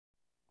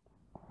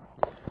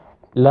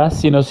La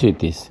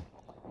sinusitis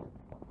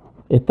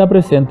está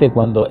presente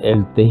cuando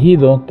el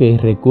tejido que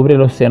recubre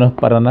los senos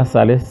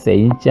paranasales se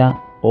hincha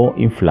o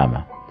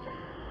inflama.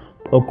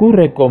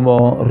 Ocurre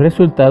como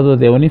resultado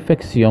de una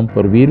infección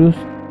por virus,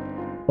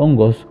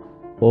 hongos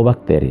o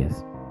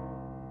bacterias.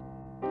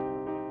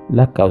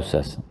 Las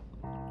causas.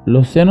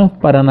 Los senos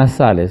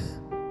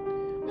paranasales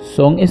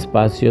son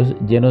espacios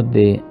llenos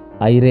de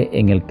aire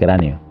en el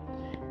cráneo.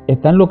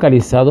 Están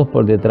localizados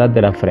por detrás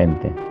de la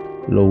frente,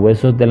 los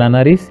huesos de la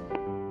nariz,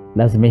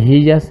 las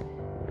mejillas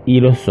y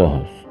los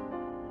ojos.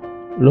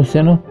 Los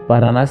senos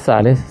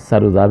paranasales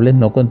saludables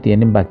no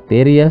contienen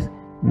bacterias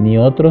ni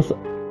otros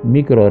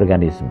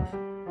microorganismos.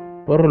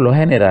 Por lo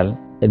general,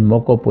 el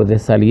moco puede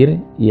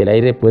salir y el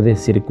aire puede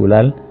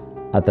circular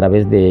a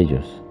través de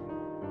ellos.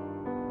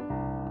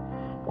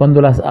 Cuando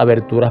las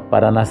aberturas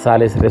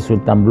paranasales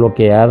resultan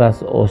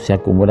bloqueadas o se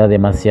acumula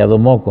demasiado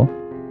moco,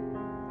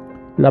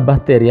 las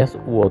bacterias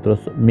u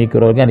otros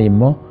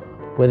microorganismos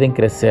pueden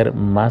crecer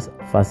más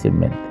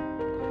fácilmente.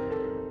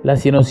 La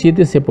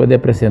sinusitis se puede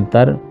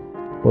presentar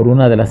por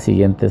una de las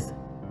siguientes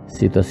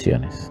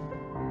situaciones: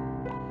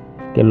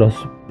 que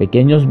los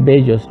pequeños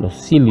vellos, los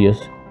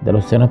cilios de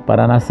los senos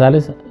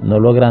paranasales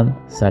no logran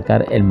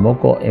sacar el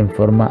moco en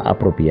forma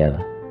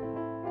apropiada.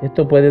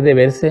 Esto puede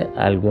deberse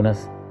a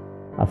algunas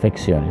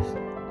afecciones.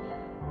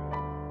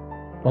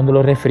 Cuando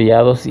los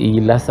resfriados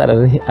y las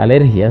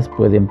alergias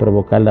pueden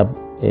provocar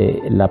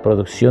la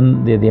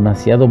producción de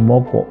demasiado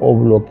moco o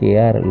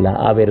bloquear la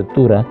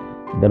abertura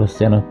de los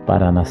senos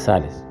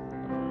paranasales.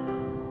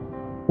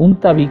 Un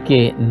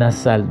tabique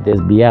nasal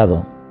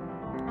desviado,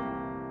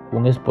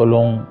 un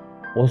espolón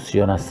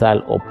óseo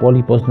nasal o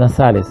pólipos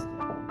nasales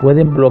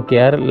pueden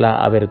bloquear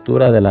la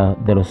abertura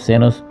de los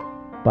senos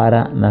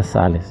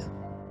paranasales.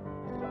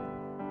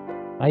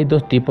 Hay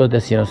dos tipos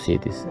de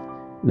sinusitis.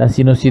 La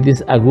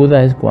sinusitis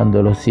aguda es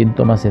cuando los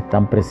síntomas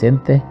están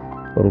presentes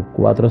por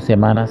 4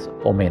 semanas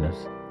o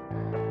menos.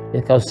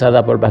 Es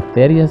causada por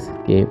bacterias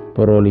que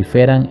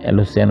proliferan en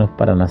los senos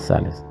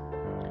paranasales.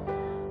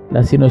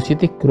 La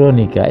sinusitis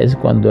crónica es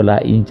cuando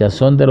la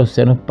hinchazón de los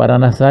senos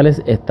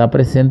paranasales está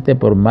presente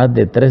por más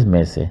de 3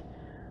 meses.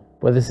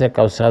 Puede ser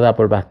causada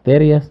por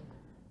bacterias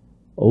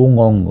o un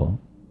hongo.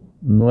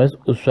 No es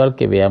usual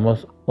que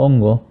veamos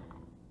hongo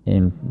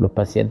en los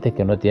pacientes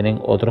que no tienen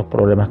otros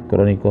problemas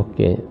crónicos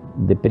que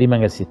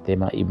depriman el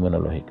sistema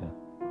inmunológico.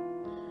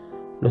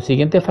 Los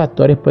siguientes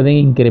factores pueden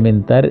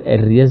incrementar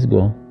el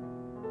riesgo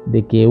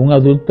de que un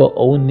adulto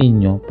o un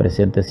niño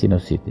presente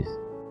sinusitis: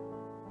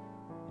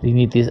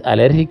 rinitis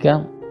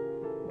alérgica,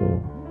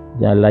 o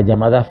ya la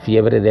llamada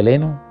fiebre del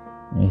heno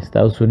en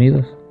Estados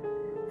Unidos,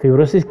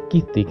 fibrosis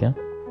quística,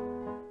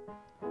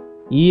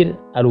 ir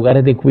a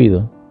lugares de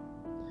cuidado,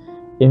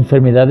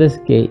 enfermedades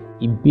que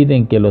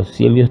impiden que los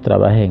cilios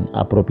trabajen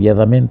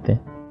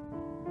apropiadamente,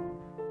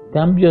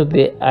 cambios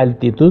de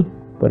altitud,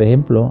 por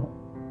ejemplo,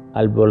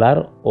 al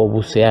volar o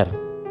bucear,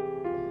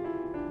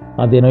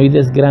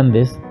 adenoides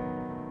grandes,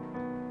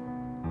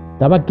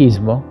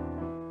 tabaquismo,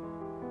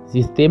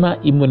 sistema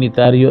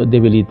inmunitario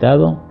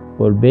debilitado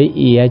por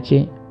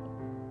VIH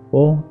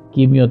o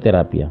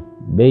quimioterapia.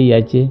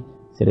 VIH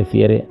se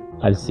refiere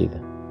al SIDA.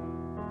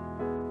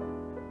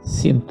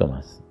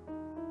 Síntomas.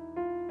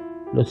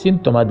 Los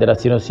síntomas de la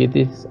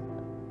sinusitis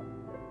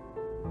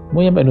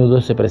muy a menudo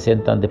se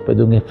presentan después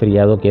de un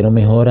resfriado que no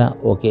mejora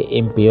o que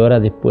empeora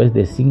después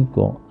de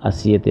 5 a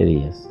 7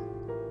 días.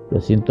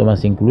 Los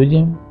síntomas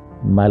incluyen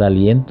mal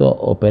aliento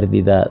o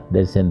pérdida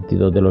del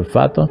sentido del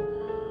olfato,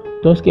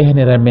 tos que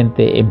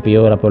generalmente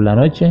empeora por la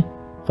noche,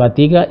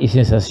 fatiga y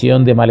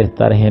sensación de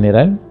malestar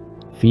general,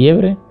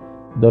 fiebre,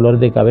 dolor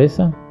de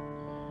cabeza,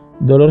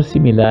 dolor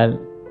similar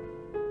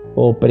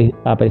o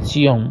a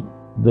presión,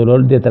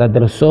 dolor detrás de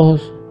los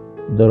ojos,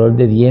 dolor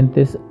de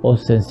dientes o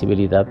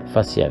sensibilidad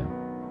facial,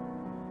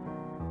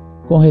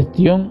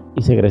 congestión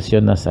y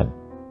secreción nasal,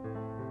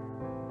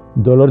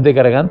 dolor de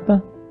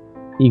garganta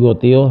y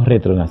goteo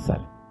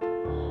retronasal.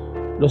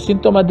 Los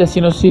síntomas de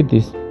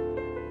sinusitis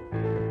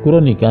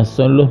crónica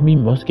son los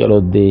mismos que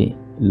los de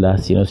la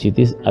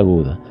sinusitis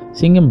aguda.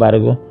 Sin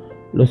embargo,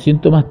 los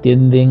síntomas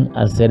tienden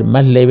a ser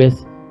más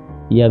leves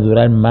y a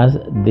durar más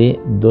de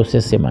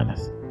 12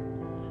 semanas.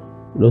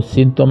 Los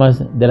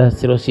síntomas de la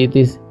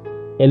sinusitis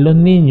en los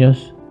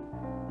niños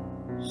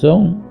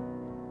son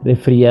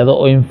resfriado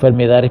o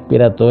enfermedad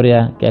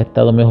respiratoria que ha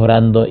estado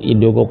mejorando y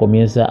luego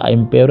comienza a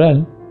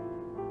empeorar,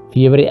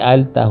 fiebre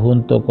alta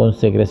junto con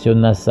secreción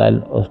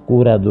nasal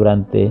oscura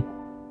durante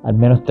al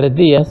menos 3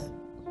 días,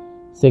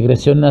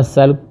 secreción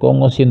nasal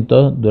con o sin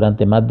tos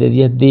durante más de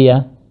 10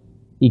 días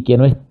y que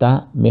no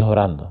está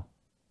mejorando.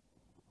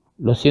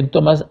 Los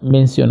síntomas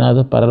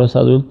mencionados para los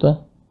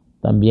adultos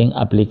también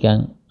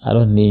aplican a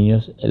los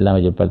niños en la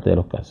mayor parte de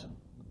los casos.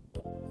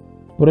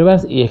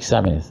 Pruebas y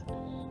exámenes.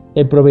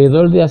 El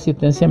proveedor de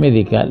asistencia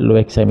médica lo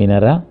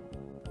examinará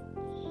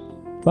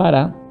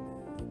para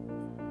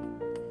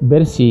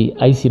ver si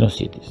hay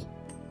sinusitis.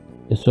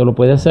 Eso lo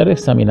puede hacer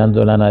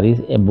examinando la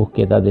nariz en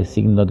búsqueda de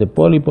signos de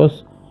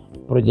pólipos,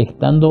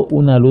 proyectando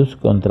una luz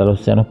contra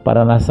los senos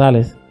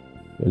paranasales,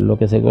 es lo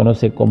que se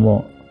conoce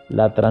como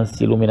la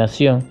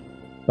transiluminación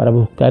para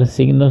buscar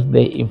signos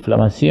de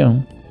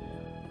inflamación,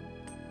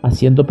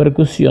 haciendo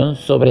percusión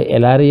sobre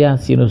el área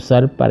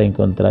sinusal para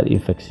encontrar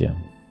infección.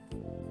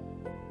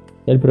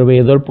 El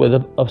proveedor puede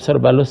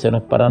observar los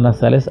senos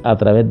paranasales a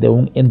través de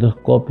un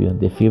endoscopio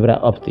de fibra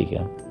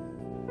óptica.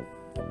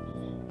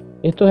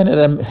 Esto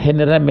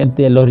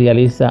generalmente lo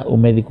realiza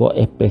un médico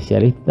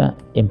especialista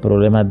en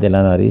problemas de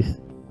la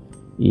nariz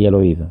y el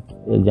oído,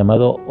 el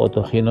llamado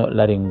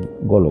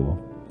otorrinolaringólogo.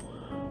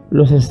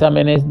 Los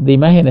exámenes de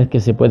imágenes que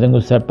se pueden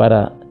usar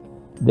para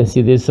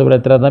decidir sobre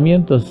el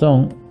tratamiento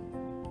son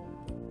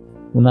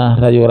una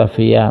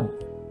radiografía,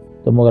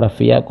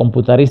 tomografía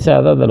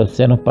computarizada de los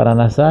senos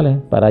paranasales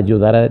para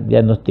ayudar a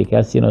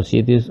diagnosticar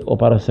sinusitis o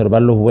para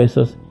observar los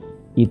huesos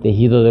y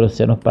tejidos de los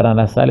senos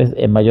paranasales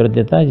en mayor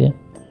detalle.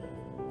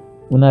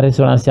 Una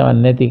resonancia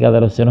magnética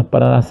de los senos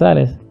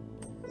paranasales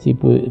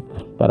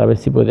para ver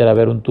si pudiera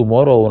haber un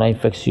tumor o una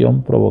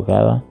infección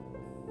provocada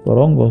por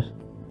hongos.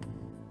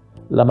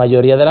 La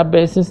mayoría de las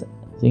veces,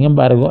 sin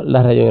embargo,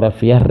 las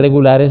radiografías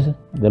regulares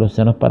de los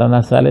senos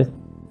paranasales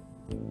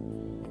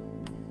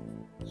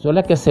son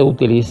las que se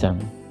utilizan.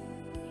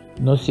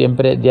 No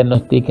siempre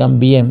diagnostican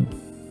bien,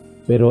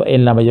 pero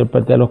en la mayor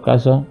parte de los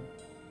casos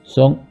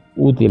son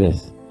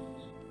útiles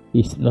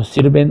y nos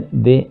sirven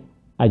de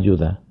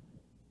ayuda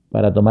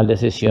para tomar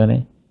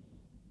decisiones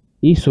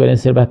y suelen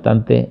ser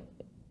bastante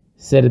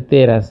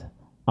certeras,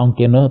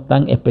 aunque no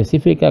tan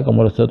específicas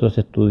como los otros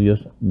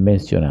estudios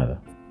mencionados.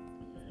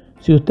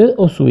 Si usted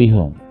o su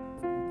hijo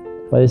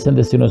padecen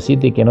de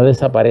sinusitis que no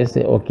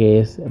desaparece o que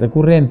es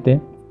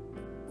recurrente,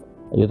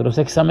 hay otros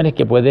exámenes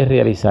que pueden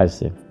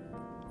realizarse,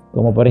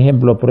 como por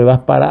ejemplo pruebas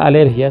para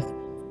alergias,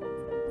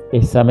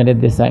 exámenes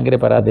de sangre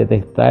para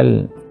detectar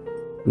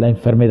la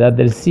enfermedad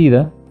del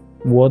SIDA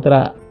u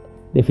otra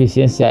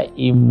deficiencia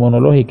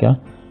inmunológica,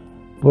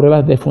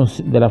 pruebas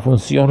de la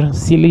función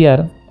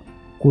ciliar,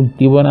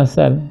 cultivo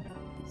nasal,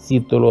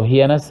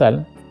 citología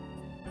nasal,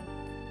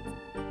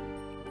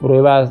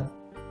 pruebas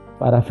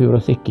para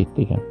fibrosis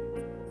quística.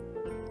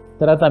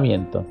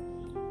 Tratamiento.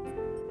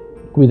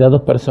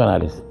 Cuidados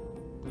personales.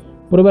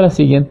 Prueba las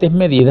siguientes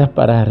medidas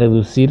para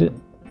reducir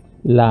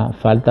la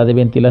falta de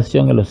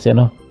ventilación en los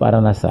senos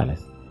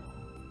paranasales.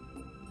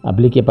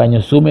 Aplique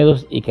paños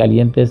húmedos y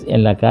calientes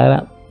en la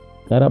cara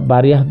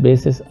varias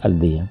veces al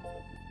día.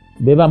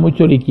 Beba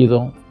mucho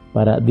líquido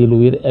para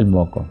diluir el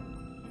moco.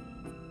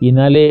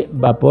 Inhale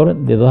vapor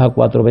de 2 a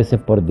 4 veces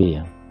por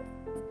día.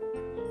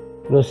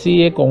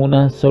 Rocíe con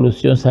una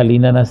solución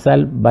salina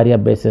nasal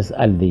varias veces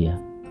al día.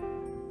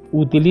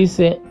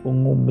 Utilice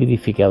un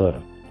humidificador.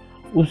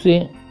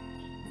 Use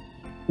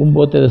un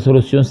bote de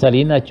solución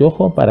salina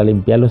chojo para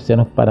limpiar los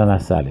senos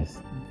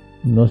paranasales.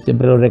 No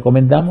siempre lo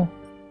recomendamos,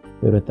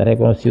 pero está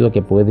reconocido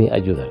que puede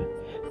ayudar.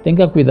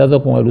 Tenga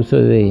cuidado con el uso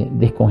de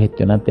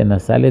descongestionantes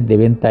nasales de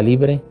venta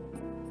libre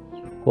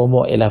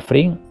como el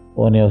Afrin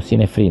o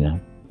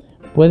neosinefrina.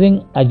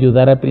 Pueden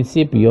ayudar al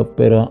principio,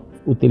 pero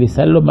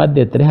utilizarlo más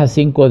de 3 a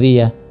 5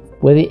 días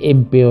puede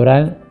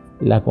empeorar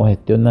la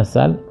congestión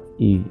nasal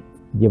y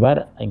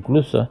llevar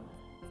incluso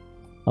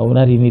a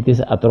una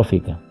rinitis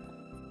atrófica.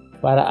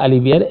 Para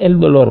aliviar el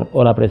dolor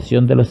o la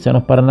presión de los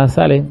senos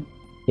paranasales,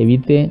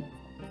 evite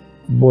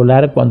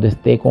volar cuando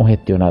esté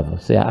congestionado, o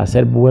sea,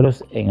 hacer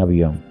vuelos en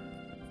avión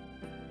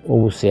o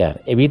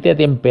bucear. Evite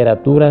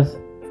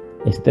temperaturas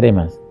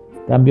extremas,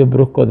 cambios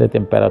bruscos de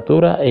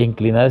temperatura e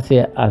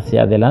inclinarse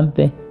hacia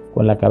adelante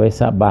con la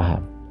cabeza baja.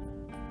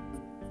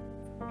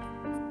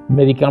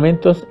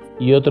 Medicamentos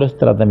y otros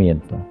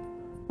tratamientos.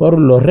 Por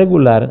lo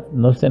regular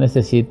no se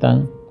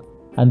necesitan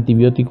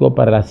antibióticos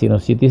para la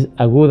sinusitis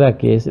aguda,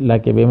 que es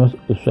la que vemos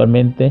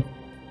usualmente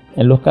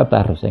en los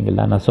catarros, en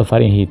la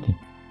nasofaringitis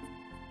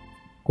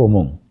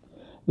común.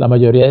 La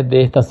mayoría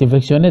de estas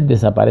infecciones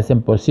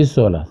desaparecen por sí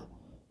solas.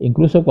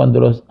 Incluso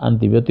cuando los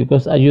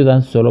antibióticos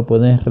ayudan, solo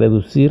pueden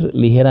reducir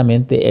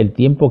ligeramente el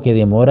tiempo que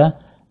demora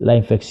la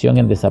infección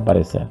en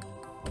desaparecer.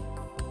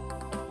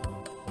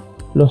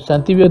 Los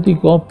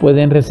antibióticos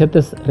pueden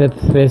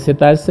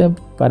recetarse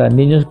para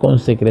niños con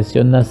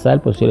secreción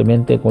nasal,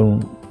 posiblemente con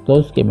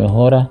tos que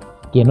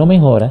no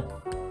mejora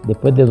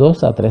después de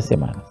 2 a 3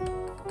 semanas.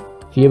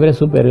 Fiebre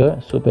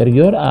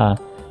superior a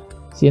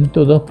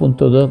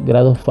 102.2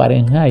 grados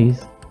Fahrenheit,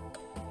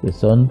 que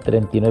son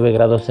 39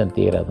 grados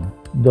centígrados.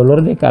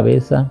 Dolor de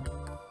cabeza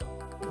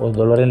o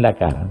dolor en la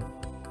cara.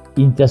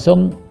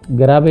 Hinchazón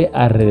grave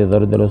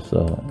alrededor de los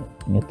ojos.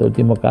 En este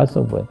último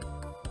caso, pues,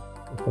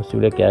 es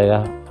posible que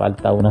haga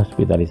falta una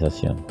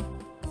hospitalización.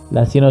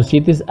 La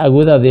sinusitis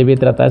aguda debe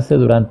tratarse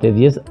durante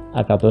 10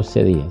 a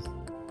 14 días.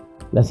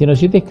 La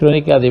sinusitis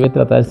crónica debe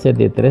tratarse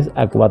de 3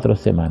 a 4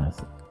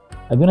 semanas.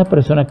 Algunas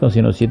personas con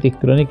sinusitis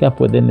crónica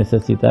pueden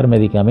necesitar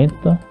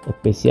medicamentos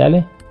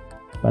especiales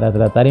para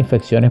tratar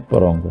infecciones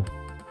por hongos.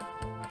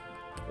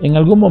 En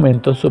algún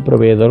momento su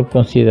proveedor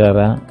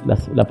considerará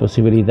la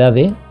posibilidad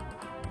de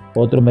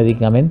otro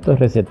medicamento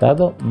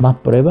recetado, más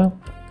pruebas,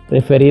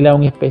 referir a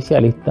un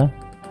especialista.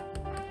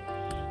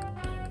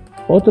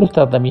 Otros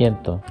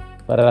tratamientos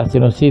para la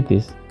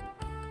sinusitis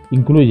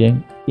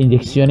incluyen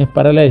inyecciones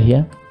para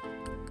alergia,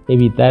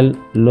 evitar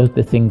los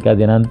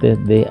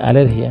desencadenantes de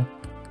alergia,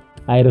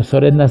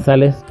 aerosoles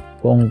nasales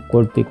con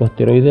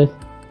corticosteroides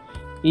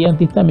y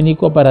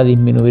antihistamínico para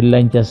disminuir la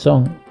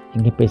hinchazón,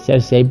 en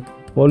especial si hay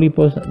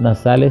pólipos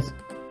nasales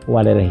o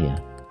alergia.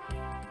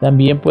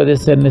 También puede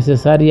ser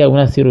necesaria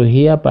una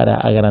cirugía para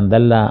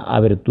agrandar la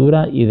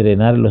abertura y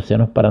drenar los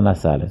senos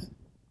paranasales.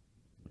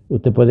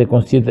 Usted puede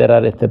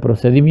considerar este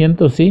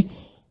procedimiento si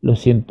los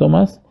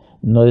síntomas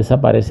no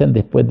desaparecen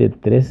después de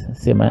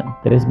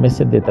 3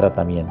 meses de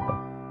tratamiento.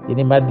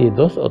 Tiene más de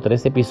 2 o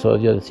 3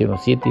 episodios de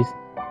sinusitis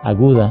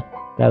aguda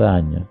cada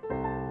año.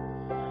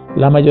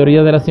 La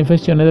mayoría de las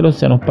infecciones de los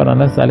senos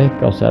paranasales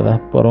causadas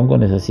por hongos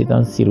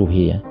necesitan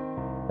cirugía.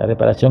 La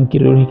reparación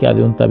quirúrgica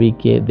de un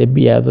tabique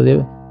desviado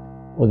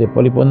o de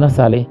pólipos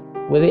nasales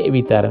puede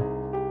evitar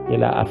que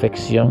la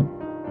afección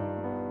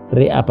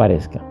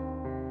reaparezca.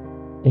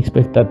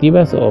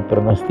 Expectativas o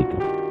pronóstico.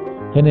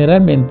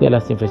 Generalmente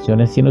las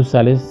infecciones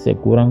sinusales se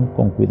curan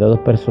con cuidados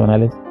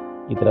personales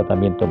y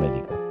tratamiento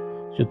médico.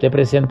 Si usted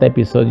presenta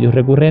episodios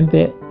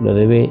recurrentes, lo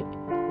debe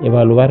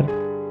evaluar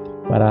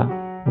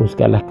para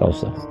buscar las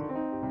causas,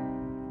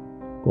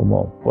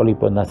 como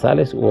pólipos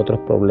nasales u otros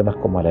problemas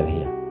como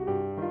alergia.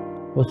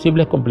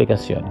 Posibles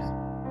complicaciones: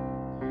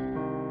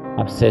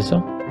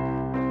 absceso,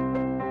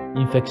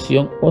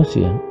 infección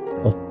ósea,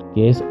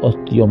 que es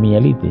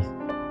osteomielitis,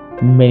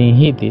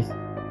 meningitis,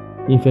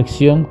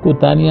 infección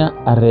cutánea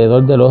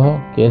alrededor del ojo,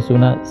 que es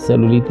una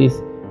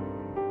celulitis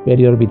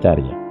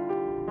periorbitaria.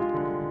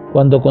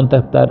 ¿Cuándo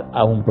contactar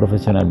a un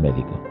profesional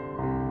médico?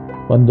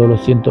 Cuando los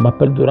síntomas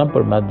perduran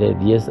por más de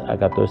 10 a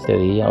 14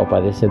 días o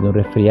padece de un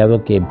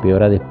resfriado que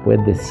empeora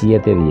después de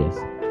 7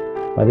 días.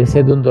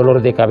 Padece de un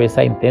dolor de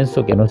cabeza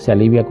intenso que no se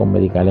alivia con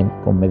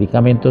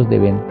medicamentos de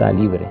venta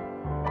libre.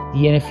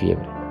 Tiene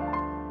fiebre.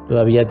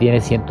 Todavía tiene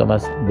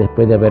síntomas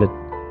después de haber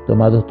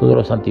tomado todos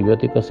los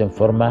antibióticos en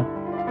forma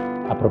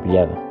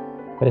apropiada.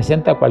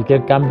 Presenta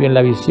cualquier cambio en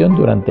la visión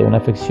durante una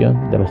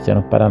afección de los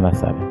senos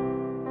paranasales.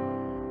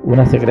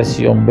 Una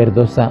secreción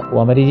verdosa o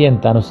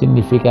amarillenta no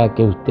significa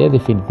que usted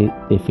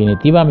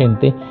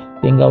definitivamente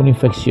tenga una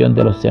infección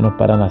de los senos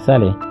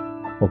paranasales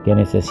o que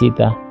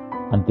necesita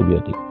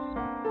antibióticos.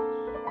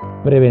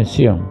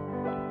 Prevención.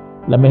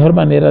 La mejor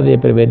manera de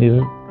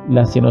prevenir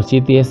la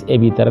sinusitis es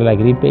evitar la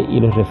gripe y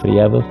los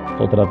resfriados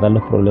o tratar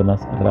los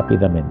problemas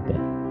rápidamente.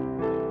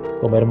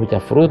 Comer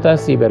muchas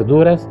frutas y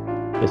verduras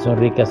que son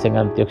ricas en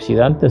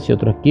antioxidantes y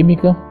otros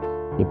químicos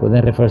que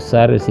pueden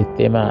reforzar el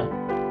sistema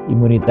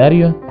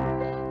inmunitario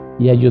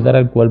y ayudar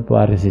al cuerpo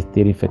a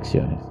resistir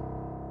infecciones.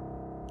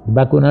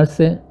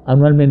 Vacunarse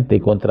anualmente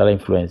contra la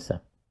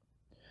influenza.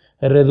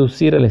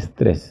 Reducir el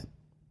estrés.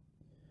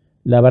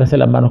 Lavarse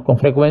las manos con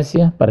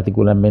frecuencia,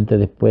 particularmente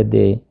después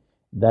de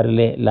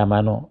darle la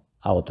mano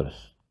a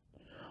otros.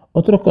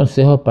 Otros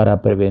consejos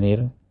para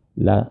prevenir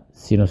la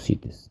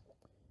sinusitis.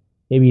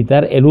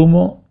 Evitar el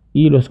humo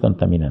y los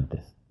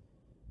contaminantes.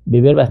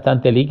 Beber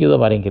bastante líquido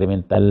para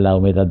incrementar la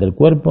humedad del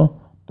cuerpo.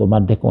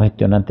 Tomar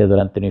descongestionantes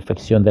durante una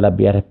infección de las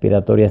vías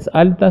respiratorias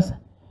altas.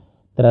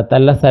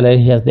 Tratar las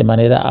alergias de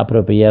manera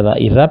apropiada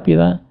y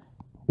rápida.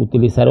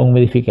 Utilizar un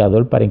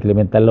humidificador para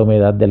incrementar la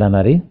humedad de la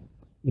nariz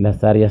y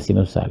las áreas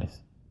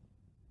sinusales.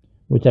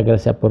 Muchas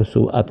gracias por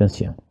su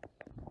atención.